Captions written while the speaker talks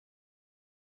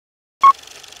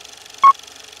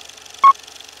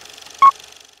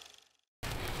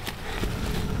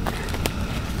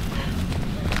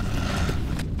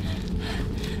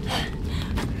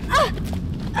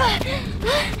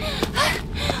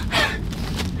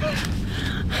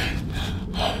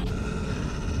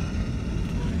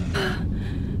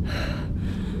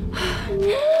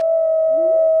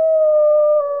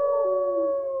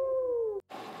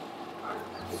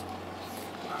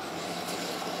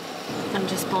I'm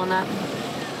just pulling up.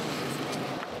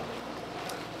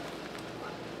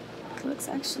 Looks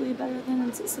actually better than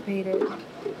anticipated.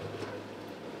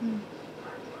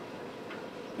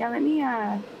 Yeah, let me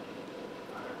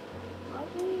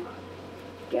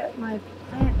get my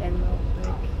plant in real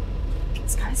quick.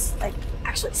 This guy's like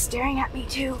actually staring at me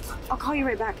too. I'll call you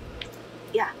right back.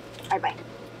 Yeah, alright, bye.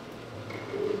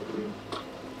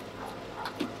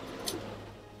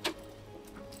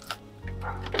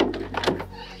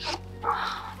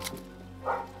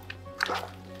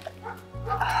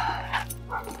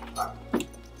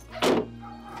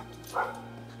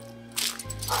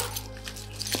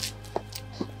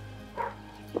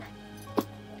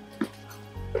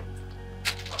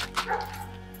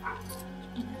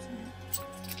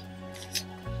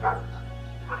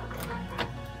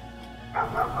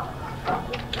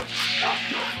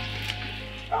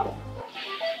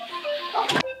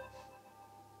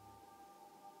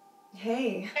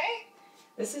 Hey.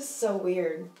 This is so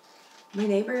weird. My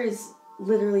neighbor is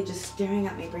literally just staring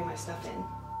at me bring my stuff in.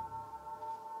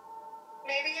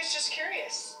 Maybe he's just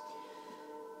curious.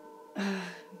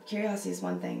 Curiosity is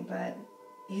one thing, but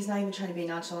he's not even trying to be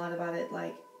nonchalant about it,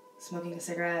 like smoking a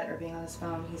cigarette or being on his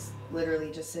phone. He's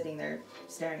literally just sitting there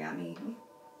staring at me.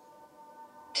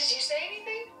 Did you say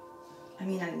anything? I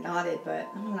mean, I nodded, but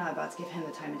I'm not about to give him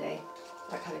the time of day.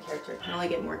 That kind of character can only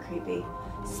get more creepy.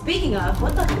 Speaking of,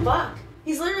 what the fuck?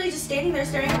 He's literally just standing there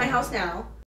staring at my house now.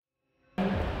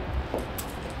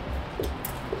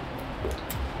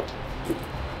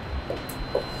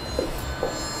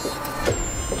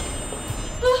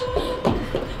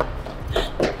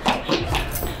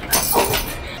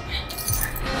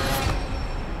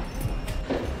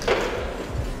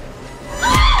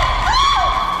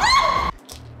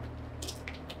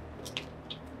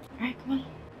 Alright, come on.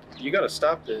 You gotta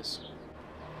stop this.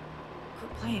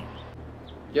 Quit playing.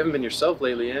 You haven't been yourself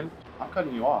lately, Em. I'm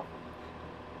cutting you off.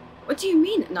 What do you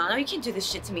mean? No, you can't do this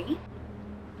shit to me.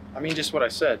 I mean just what I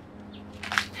said.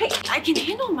 Hey, I can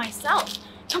handle myself.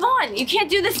 Come on, you can't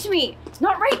do this to me.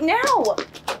 Not right now.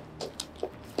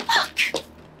 Fuck.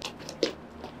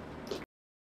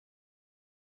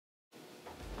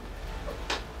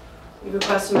 You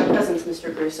requested my presence,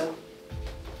 Mr. Crusoe.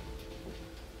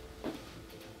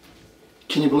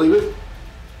 Can you believe it?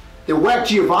 They whacked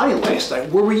Giovanni last night.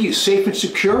 Where were you? Safe and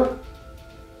secure?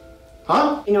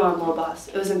 Huh? You know I'm low, boss.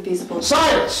 It was infeasible.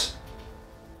 Silence!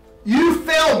 You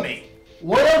failed me!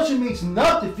 Loyalty means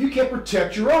nothing if you can't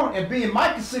protect your own, and being my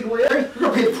consigliere,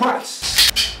 you're gonna pay the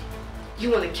price.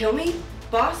 You want to kill me,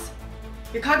 boss?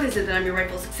 You're cognizant that I'm your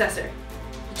rightful successor.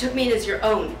 You took me in as your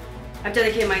own. I've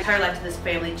dedicated my entire life to this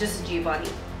family, just as Giovanni.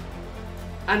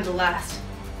 I'm the last.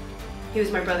 He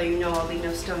was my brother, you know I'll leave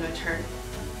no stone unturned.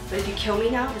 But if you kill me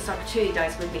now, this opportunity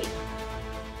dies with me.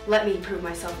 Let me prove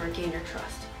myself and regain your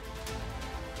trust.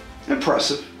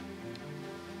 Impressive.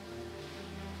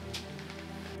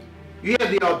 You have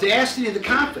the audacity and the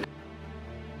confidence.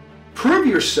 Prove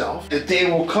yourself. The day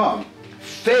will come.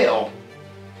 Fail,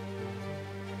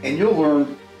 and you'll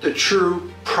learn the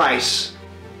true price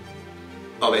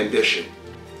of ambition.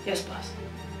 Yes, boss.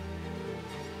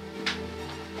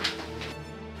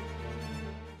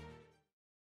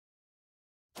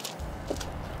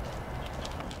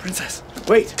 Princess,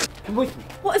 wait! Come with me.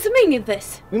 What is the meaning of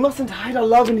this? We mustn't hide our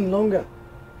love any longer.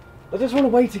 Let us run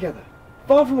away together,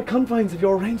 far from the confines of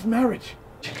your arranged marriage.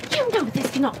 You know this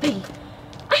cannot be.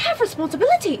 I have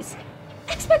responsibilities,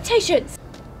 expectations,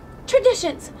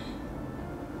 traditions.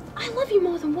 I love you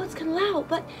more than words can allow,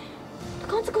 but the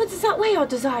consequences outweigh our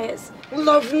desires.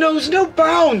 Love knows no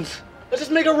bounds. Let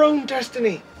us make our own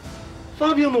destiny.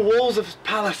 Far beyond the walls of his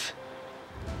palace.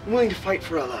 I'm willing to fight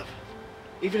for our love,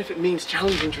 even if it means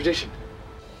challenging tradition.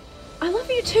 I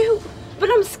love you too, but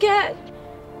I'm scared.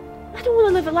 I don't want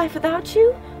to live a life without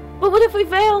you. But what if we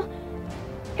fail?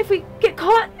 If we get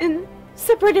caught and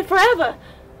separated forever?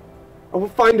 I will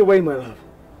find a way, my love.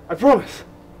 I promise.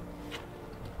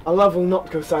 Our love will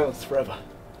not go silent forever.